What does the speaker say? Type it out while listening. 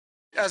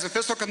As a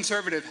fiscal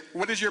conservative,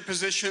 what is your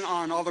position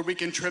on all the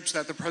weekend trips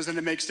that the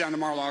president makes down to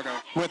Mar-a-Lago?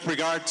 With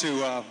regard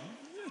to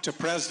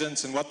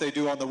presidents and what they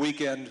do on the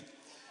weekend,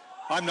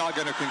 I'm not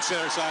going to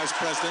criticize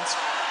presidents.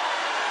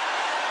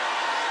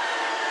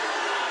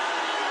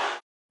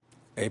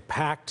 A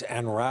packed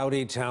and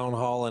rowdy town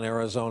hall in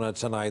Arizona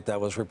tonight.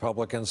 That was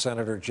Republican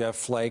Senator Jeff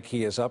Flake.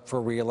 He is up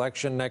for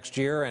re-election next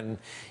year and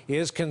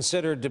is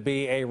considered to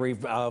be a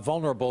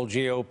vulnerable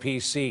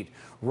GOP seat.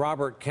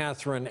 Robert,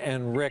 Catherine,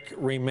 and Rick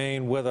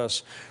remain with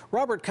us.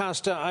 Robert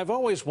Costa, I've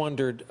always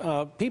wondered,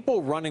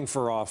 people running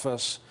for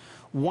office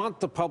want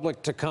the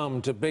public to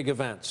come to big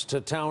events,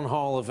 to town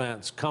hall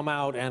events, come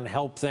out and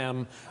help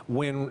them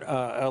win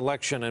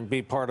election and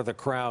be part of the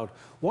crowd.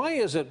 Why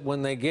is it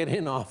when they get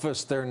in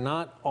office, they're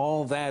not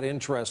all that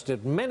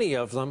interested? Many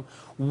of them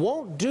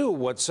won't do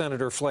what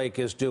Senator Flake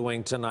is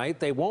doing tonight.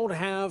 They won't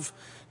have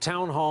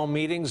town hall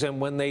meetings, and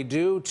when they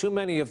do, too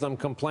many of them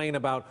complain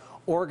about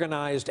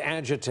organized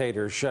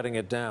agitators shutting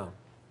it down.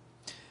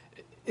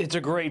 It's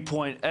a great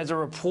point. As a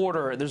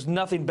reporter, there's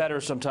nothing better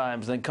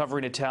sometimes than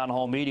covering a town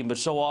hall meeting, but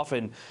so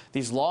often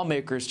these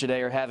lawmakers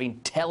today are having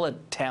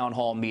tele-town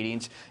hall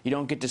meetings. You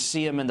don't get to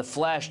see them in the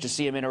flesh, to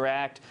see them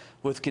interact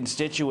with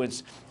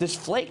constituents. This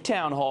Flake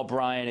town hall,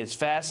 Brian, is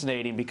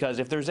fascinating because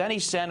if there's any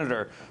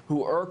senator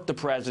who irked the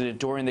president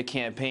during the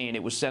campaign,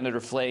 it was Senator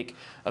Flake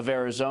of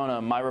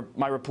Arizona.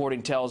 My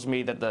reporting tells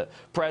me that the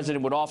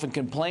president would often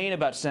complain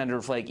about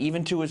Senator Flake,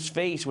 even to his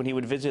face when he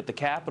would visit the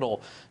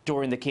Capitol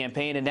during the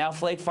campaign. And now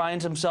Flake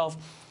finds himself,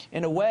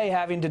 in a way,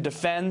 having to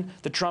defend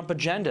the Trump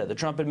agenda, the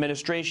Trump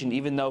administration,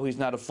 even though he's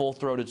not a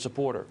full-throated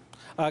supporter.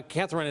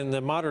 Catherine, in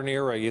the modern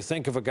era, you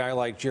think of a guy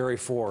like Jerry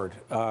Ford,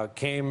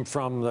 came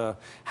from the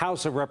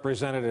House of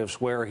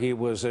Representatives where he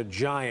was a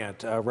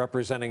giant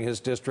representing his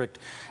district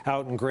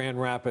out in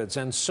Grand Rapids.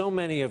 And so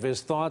many of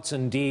his thoughts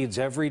and deeds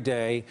every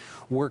day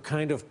were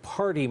kind of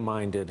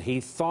party-minded.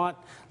 He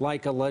thought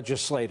like a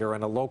legislator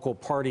and a local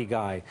party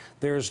guy.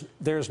 There's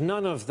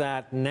none of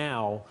that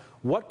now.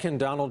 What can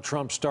Donald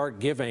Trump start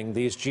giving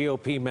these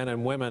GOP men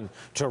and women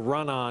to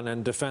run on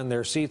and defend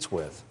their seats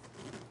with?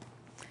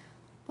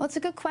 Well, it's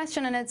a good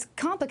question, and it's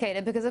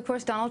complicated because, of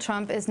course, Donald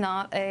Trump is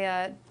not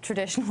a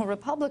traditional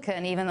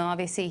Republican, even though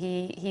obviously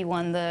he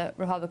won the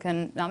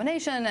Republican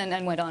nomination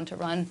and went on to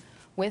run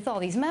with all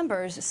these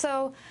members.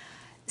 So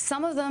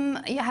some of them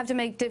you have to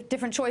make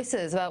different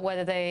choices about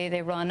whether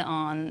they run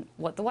on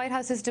what the White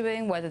House is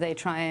doing, whether they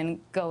try and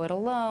go it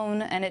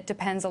alone, and it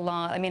depends a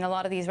lot. I mean, a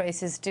lot of these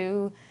races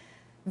do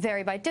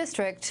vary by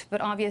district, but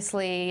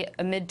obviously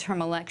a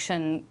midterm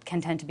election can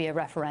tend to be a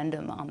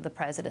referendum on the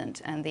president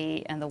and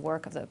the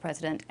work of the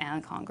president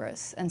and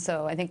Congress. And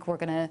so I think we're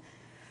going to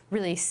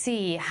really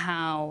see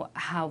how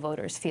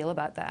voters feel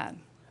about that.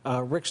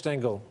 Rick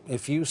Stengel,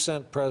 if you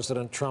sent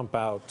President Trump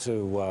out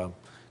to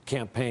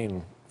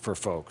campaign for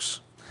folks,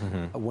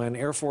 when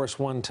Air Force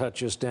One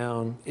touches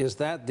down, is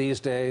that these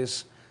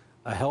days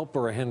a help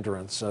or a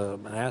hindrance,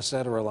 an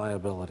asset or a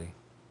liability?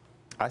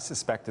 I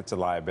suspect it's a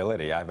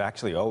liability. I've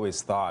actually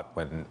always thought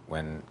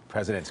when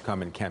presidents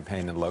come and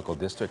campaign in local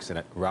districts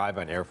and arrive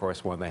on Air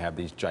Force One, they have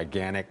these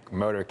gigantic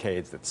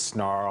motorcades that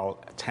snarl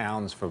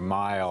towns for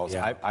miles.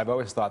 Yeah. I've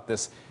always thought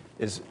this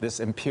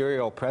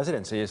imperial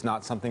presidency is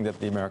not something that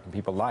the American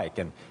people like.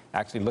 And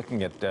actually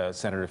looking at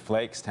Senator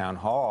Flake's town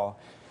hall,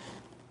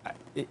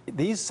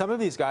 some of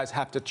these guys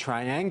have to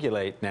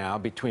triangulate now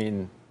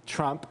between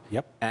Trump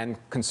and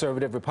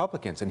conservative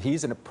Republicans, and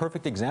he's in a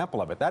perfect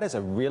example of it. That is a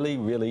really,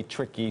 really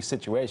tricky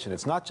situation.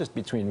 It's not just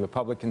between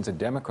Republicans and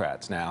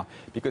Democrats now,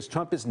 because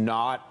Trump is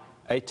not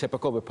a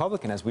typical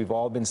Republican, as we've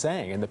all been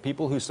saying, and the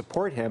people who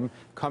support him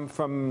come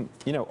from,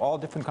 all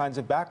different kinds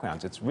of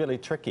backgrounds. It's really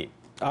tricky.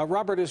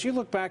 Robert, as you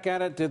look back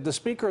at it, did the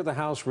Speaker of the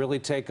House really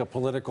take a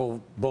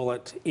political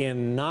bullet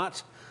in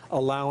not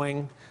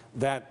allowing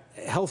that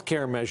health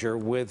care measure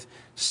with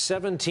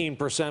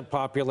 17%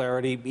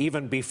 popularity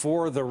even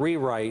before the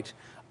rewrite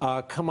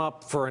come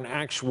up for an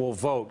actual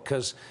vote?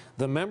 Because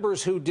the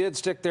members who did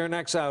stick their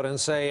necks out and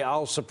say,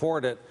 I'll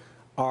support it,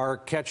 are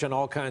catching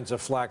all kinds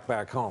of flack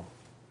back home.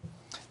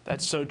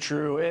 That's so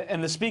true.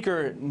 And the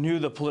Speaker knew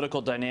the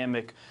political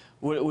dynamic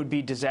would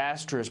be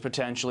disastrous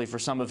potentially for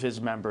some of his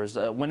members.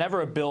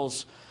 Whenever a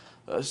bill's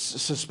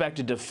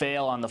suspected to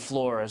fail on the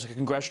floor, as a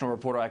congressional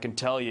reporter, I can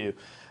tell you,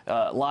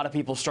 a lot of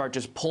people start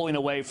just pulling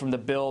away from the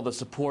bill. The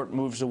support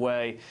moves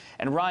away.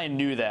 And Ryan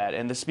knew that.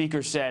 And the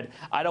Speaker said,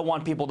 I don't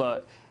want people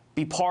to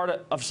be part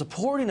of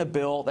supporting a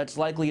bill that's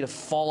likely to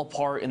fall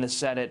apart in the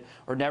Senate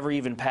or never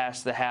even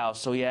pass the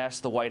House. So he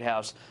asked the White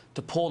House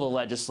to pull the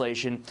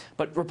legislation.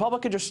 But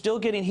Republicans are still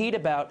getting heat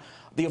about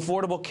the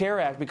Affordable Care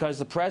Act because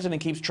the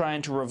president keeps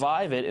trying to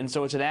revive it. And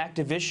so it's an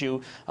active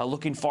issue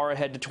looking far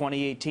ahead to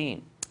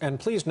 2018. And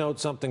please note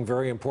something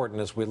very important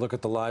as we look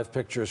at the live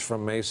pictures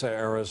from Mesa,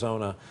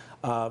 Arizona.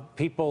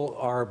 People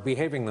are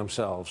behaving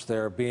themselves.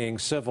 They're being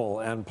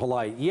civil and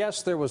polite.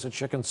 Yes, there was a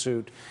chicken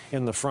suit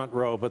in the front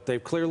row, but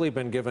they've clearly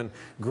been given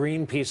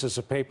green pieces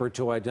of paper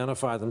to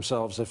identify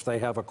themselves if they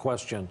have a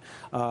question.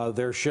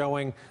 They're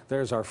showing,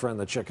 there's our friend,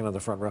 the chicken in the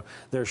front row.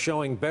 They're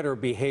showing better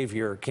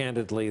behavior,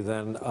 candidly,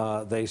 than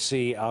they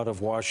see out of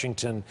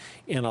Washington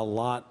in a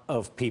lot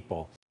of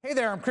people. Hey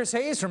there, I'm Chris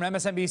Hayes from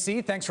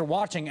MSNBC. Thanks for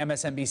watching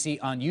MSNBC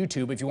on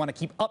YouTube. If you want to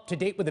keep up to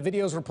date with the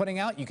videos we're putting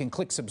out, you can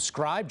click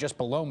subscribe just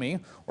below me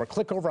or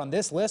click over on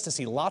this list to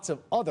see lots of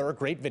other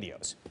great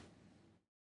videos.